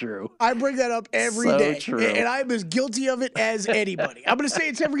so true. I bring that up every day, and I'm as guilty of it as anybody. I'm going to say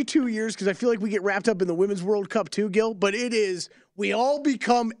it's every 2 years because I feel like we get wrapped up in the Women's World Cup too, Gil, but it is, we all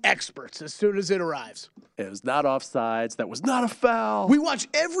become experts as soon as it arrives. It was not offsides. That was not a foul. We watch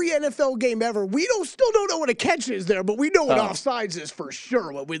every NFL game ever. We still don't know what a catch is there, but we know what offsides is for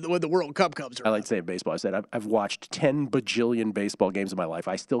sure when the World Cup comes around. I like to say in baseball, I said I've watched 10 bajillion baseball games in my life.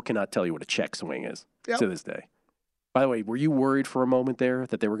 I still cannot tell you what a check swing is to this day. By the way, were you worried for a moment there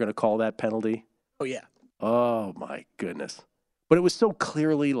that they were going to call that penalty? Oh, yeah. Oh, my goodness. But it was so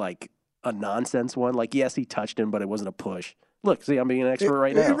clearly like a nonsense one. Like, yes, he touched him, but it wasn't a push. Look, see, I'm being an expert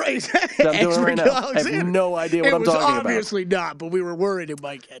right now. Right. I'm doing it right now. I have no idea what I'm talking about. It was obviously not, but we were worried it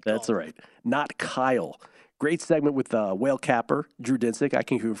might get called. That's right. Not Kyle. Great segment with whale capper, Drew Dinsick.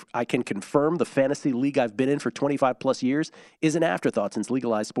 I can confirm the fantasy league I've been in for 25 plus years is an afterthought since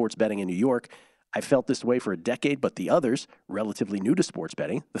legalized sports betting in New York. I felt this way for a decade, but the others, relatively new to sports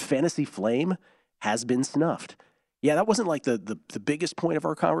betting, the fantasy flame has been snuffed. Yeah, that wasn't like the biggest point of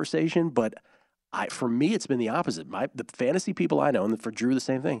our conversation, but for me, it's been the opposite. The fantasy people I know, and for Drew, the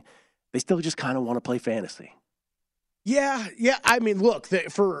same thing, they still just kind of want to play fantasy. Yeah. I mean, look,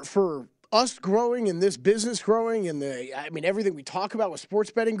 for us growing and this business growing and everything we talk about with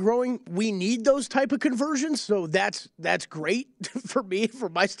sports betting growing, we need those type of conversions. So that's great for me,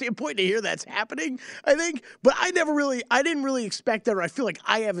 from my standpoint, to hear that's happening, I think. But I didn't really expect that, or I feel like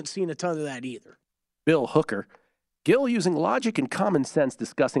I haven't seen a ton of that either. Bill Hooker. Gill using logic and common sense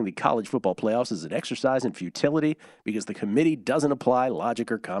discussing the college football playoffs is an exercise in futility because the committee doesn't apply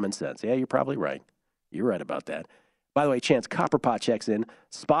logic or common sense. Yeah, you're probably right. You're right about that. By the way, Chance Copperpot checks in.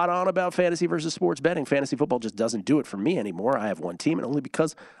 Spot on about fantasy versus sports betting. Fantasy football just doesn't do it for me anymore. I have one team, and only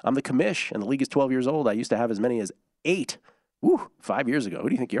because I'm the commish and the league is 12 years old. I used to have as many as 8. 5 years ago. Who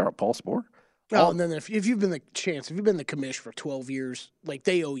do you think you are, Paul Spohr? Oh, and then if you've been the commish for 12 years, like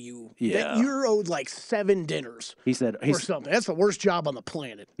they owe you. Yeah. You're owed like 7 dinners. He said, or something. That's the worst job on the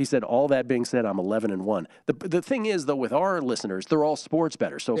planet. He said, all that being said, I'm 11-1. The thing is, though, with our listeners, they're all sports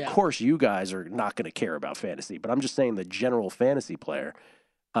bettors. So, of course, you guys are not going to care about fantasy. But I'm just saying the general fantasy player,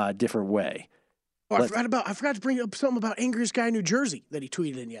 different way. Oh, I forgot to bring up something about Angriest Guy in New Jersey that he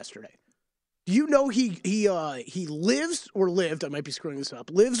tweeted in yesterday. Do you know he lives or lived, I might be screwing this up,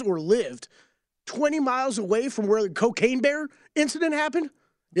 lives or lived 20 miles away from where the Cocaine Bear incident happened?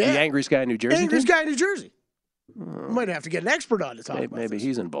 Yeah. The angriest guy in New Jersey? Angriest guy in New Jersey. Might have to get an expert on to talk about maybe this.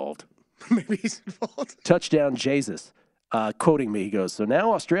 he's involved. Maybe he's involved. Touchdown Jesus. Quoting me, he goes, so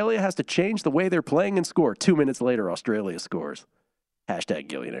now Australia has to change the way they're playing and score. 2 minutes later, Australia scores. Hashtag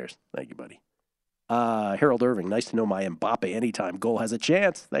Gillionaires. Thank you, buddy. Harold Irving, nice to know my Mbappe anytime goal has a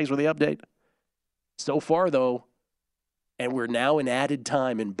chance. Thanks for the update. So far, though, and we're now in added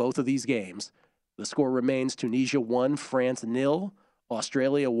time in both of these games, the score remains Tunisia 1, France 0,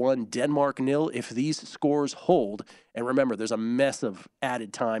 Australia 1, Denmark 0. If these scores hold, and remember, there's a mess of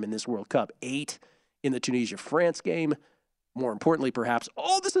added time in this World Cup, 8 in the Tunisia-France game. More importantly, perhaps,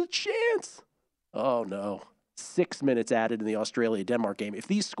 this is a chance. Oh, no. 6 minutes added in the Australia-Denmark game. If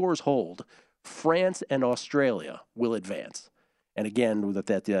these scores hold, France and Australia will advance. And again, with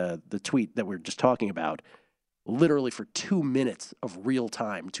the tweet that we're just talking about, literally for 2 minutes of real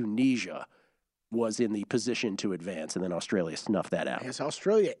time, Tunisia was in the position to advance, and then Australia snuffed that out. Has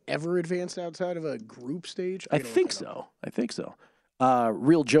Australia ever advanced outside of a group stage? I think so.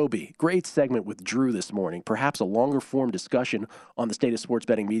 Real Joby, great segment with Drew this morning. Perhaps a longer form discussion on the state of sports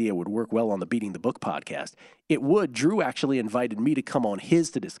betting media would work well on the Beating the Book podcast. It would. Drew actually invited me to come on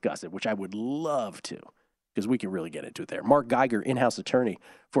his to discuss it, which I would love to, because we can really get into it there. Mark Geiger, in-house attorney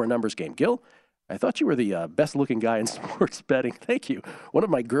for A Numbers Game. Gil, I thought you were the best-looking guy in sports betting. Thank you. One of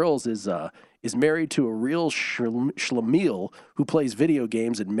my girls is married to a real schlemiel who plays video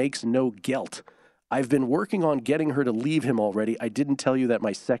games and makes no gelt. I've been working on getting her to leave him already. I didn't tell you that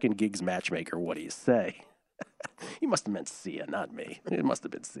my second gig's matchmaker. What do you say? He must have meant Sia, not me. It must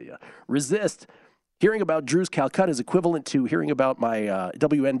have been Sia. Resist. Hearing about Drew's Calcutta is equivalent to hearing about my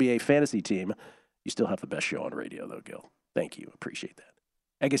WNBA fantasy team. You still have the best show on radio, though, Gil. Thank you. Appreciate that.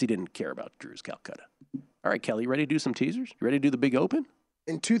 I guess he didn't care about Drew's Calcutta. All right, Kelly, you ready to do some teasers? You ready to do the big open?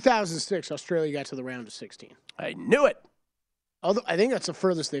 In 2006, Australia got to the round of 16. I knew it. Although I think that's the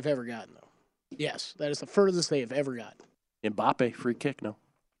furthest they've ever gotten, though. Yes, that is the furthest they have ever gotten. Mbappe, free kick, no?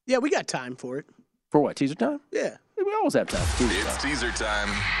 Yeah, we got time for it. For what, teaser time? Yeah. We always have time. It's teaser time.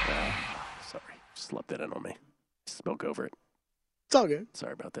 Sorry, slept that in on me. Spoke over it. It's all good.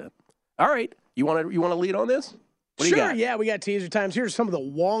 Sorry about that. All right, you want to lead on this? What sure, do you got? Yeah, we got teaser times. Here's some of the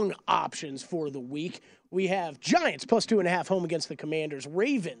Wong options for the week. We have Giants plus 2.5 home against the Commanders.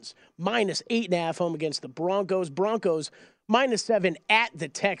 Ravens minus 8.5 home against the Broncos. Broncos minus 7 at the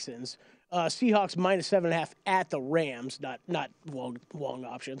Texans. Seahawks minus 7.5 at the Rams. Not Wong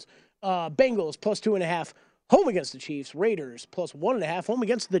options. Bengals plus 2.5 home against the Chiefs. Raiders plus 1.5 home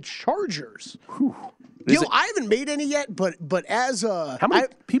against the Chargers. Gil, I haven't made any yet, but as how many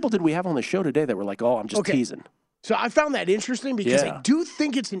people did we have on the show today that were like, "Oh, I'm just teasing"? So I found that interesting because I do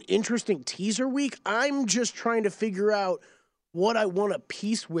think it's an interesting teaser week. I'm just trying to figure out what I want to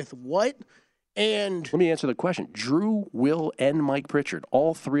piece with what. And let me answer the question. Drew, Will, and Mike Pritchard,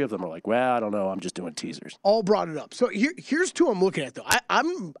 all three of them are like, well, I don't know. I'm just doing teasers. All brought it up. So here's two I'm looking at, though.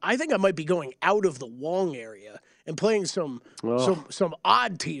 I think I might be going out of the Wong area and playing some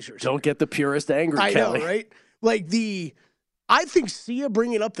odd teasers. Don't get the purist angry, Kelly. I know, right? I think Sia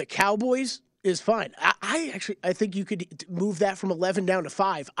bringing up the Cowboys is fine. I think you could move that from 11 down to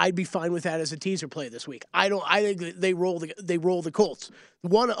 5. I'd be fine with that as a teaser play this week. I think they roll the Colts.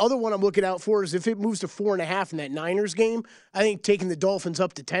 One other one I'm looking out for is if it moves to 4.5 in that Niners game. I think taking the Dolphins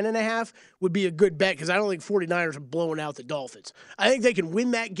up to 10.5 would be a good bet because I don't think 49ers are blowing out the Dolphins. I think they can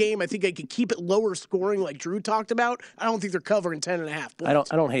win that game. I think they can keep it lower scoring like Drew talked about. I don't think they're covering 10.5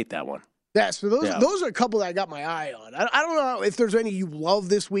 points. I don't hate that one. Yeah, so those are a couple that I got my eye on. I don't know if there's any you love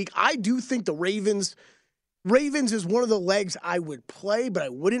this week. I do think the Ravens is one of the legs I would play, but I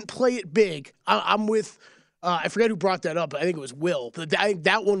wouldn't play it big. I'm with, I forget who brought that up, but I think it was Will. But I think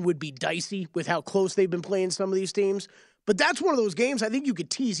that one would be dicey with how close they've been playing some of these teams. But that's one of those games I think you could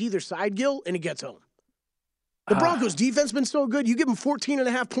tease either side, Gil, and it gets home. The Broncos' defense has been so good. You give them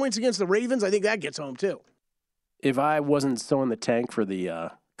 14.5 points against the Ravens, I think that gets home too. If I wasn't so in the tank for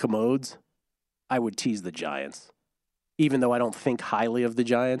the commodes, I would tease the Giants. Even though I don't think highly of the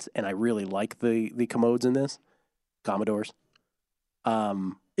Giants, and I really like the commodes in this, Commodores.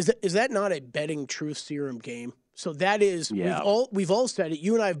 Is that not a betting truth serum game? So that is, we've all said it.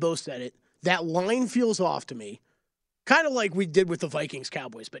 You and I have both said it. That line feels off to me, kind of like we did with the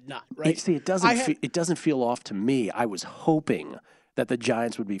Vikings-Cowboys, but not right. It doesn't feel off to me. I was hoping that the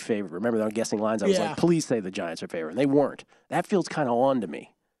Giants would be favored. Remember, on guessing lines, I was like, please say the Giants are favored, and they weren't. That feels kind of on to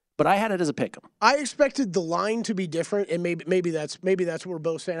me. But I had it as a pick 'em. I expected the line to be different, and maybe that's what we're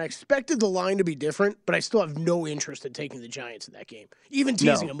both saying. I expected the line to be different, but I still have no interest in taking the Giants in that game, even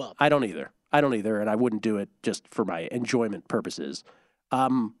teasing them up. I don't either, and I wouldn't do it just for my enjoyment purposes.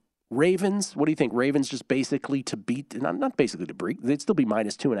 Ravens, what do you think? Ravens just basically to beat, not basically to beat, they'd still be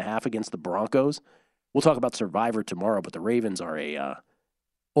minus 2.5 against the Broncos. We'll talk about Survivor tomorrow, but the Ravens are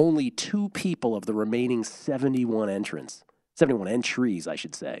only 2 people of the remaining 71 entries, I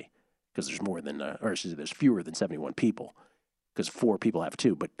should say, because there's there's fewer than 71 people, because 4 people have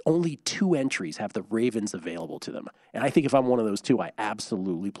 2, but only 2 entries have the Ravens available to them. And I think if I'm one of those 2, I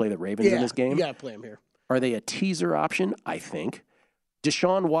absolutely play the Ravens in this game. You got to play them here. Are they a teaser option? I think.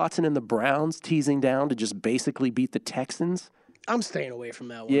 Deshaun Watson and the Browns teasing down to just basically beat the Texans? I'm staying away from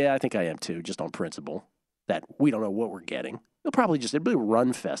that one. Yeah, I think I am too, just on principle, that we don't know what we're getting. It'll be a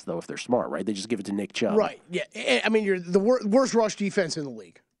run fest, though, if they're smart, right? They just give it to Nick Chubb. Right, yeah. I mean, you're the worst rush defense in the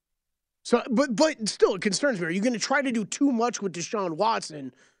league. So, but still, it concerns me. Are you going to try to do too much with Deshaun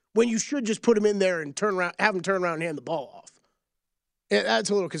Watson when you should just put him in there and have him turn around and hand the ball off? And that's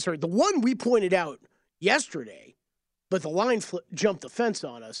a little concerning. The one we pointed out yesterday, but the line jumped the fence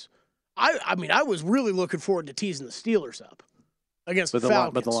on us. I mean, I was really looking forward to teasing the Steelers up against the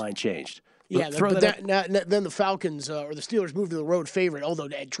Falcons. But the line changed. Yeah, then the Falcons or the Steelers moved to the road favorite. Although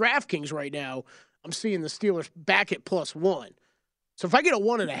at DraftKings right now, I'm seeing the Steelers back at +1. So if I get a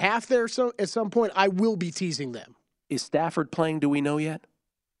 1.5 there at some point, I will be teasing them. Is Stafford playing? Do we know yet?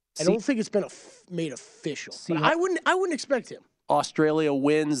 I don't think it's been made official. But I wouldn't expect him. Australia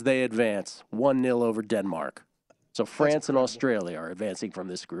wins, they advance 1-0 over Denmark. So France and Australia are advancing from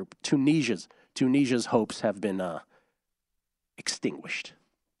this group. Tunisia's hopes have been extinguished.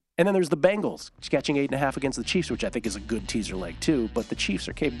 And then there's the Bengals catching 8.5 against the Chiefs, which I think is a good teaser leg too, but the Chiefs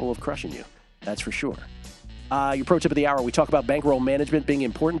are capable of crushing you. That's for sure. Your pro tip of the hour, we talk about bankroll management being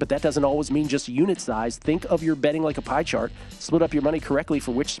important, but that doesn't always mean just unit size. Think of your betting like a pie chart. Split up your money correctly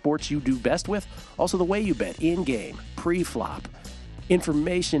for which sports you do best with. Also the way you bet, in-game, pre-flop,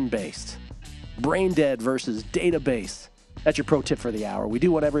 information-based, brain-dead versus database. That's your pro tip for the hour. We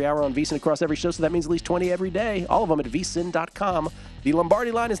do one every hour on VSiN across every show, so that means at least 20 every day. All of them at VSiN.com. The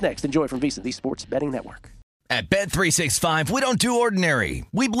Lombardi Line is next. Enjoy from VSiN, the Sports Betting Network. At Bet365, we don't do ordinary.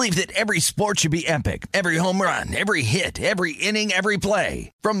 We believe that every sport should be epic. Every home run, every hit, every inning, every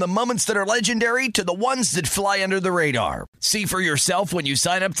play. From the moments that are legendary to the ones that fly under the radar. See for yourself when you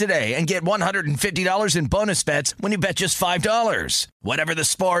sign up today and get $150 in bonus bets when you bet just $5. Whatever the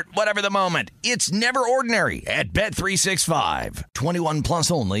sport, whatever the moment, it's never ordinary at Bet365. 21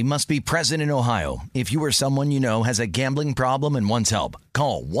 plus only. Must be present in Ohio. If you or someone you know has a gambling problem and wants help,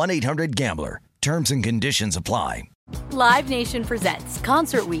 call 1-800-GAMBLER. Terms and conditions apply. Live Nation presents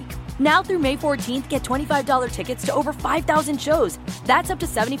Concert Week. Now through May 14th, get $25 tickets to over 5,000 shows. That's up to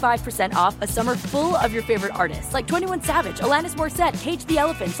 75% off a summer full of your favorite artists like 21 Savage, Alanis Morissette, Cage the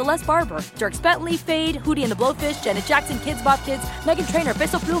Elephant, Celeste Barber, Dierks Bentley, Fade, Hootie and the Blowfish, Janet Jackson, Kidz Bop Kids, Meghan Trainor,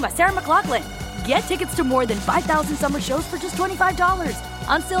 Peso Pluma, Sarah McLachlan. Get tickets to more than 5,000 summer shows for just $25.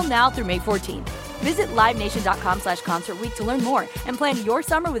 Until now through May 14th. Visit LiveNation.com/Concert Week to learn more and plan your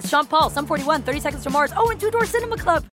summer with Sean Paul, Sum 41, 30 Seconds to Mars, and Two Door Cinema Club.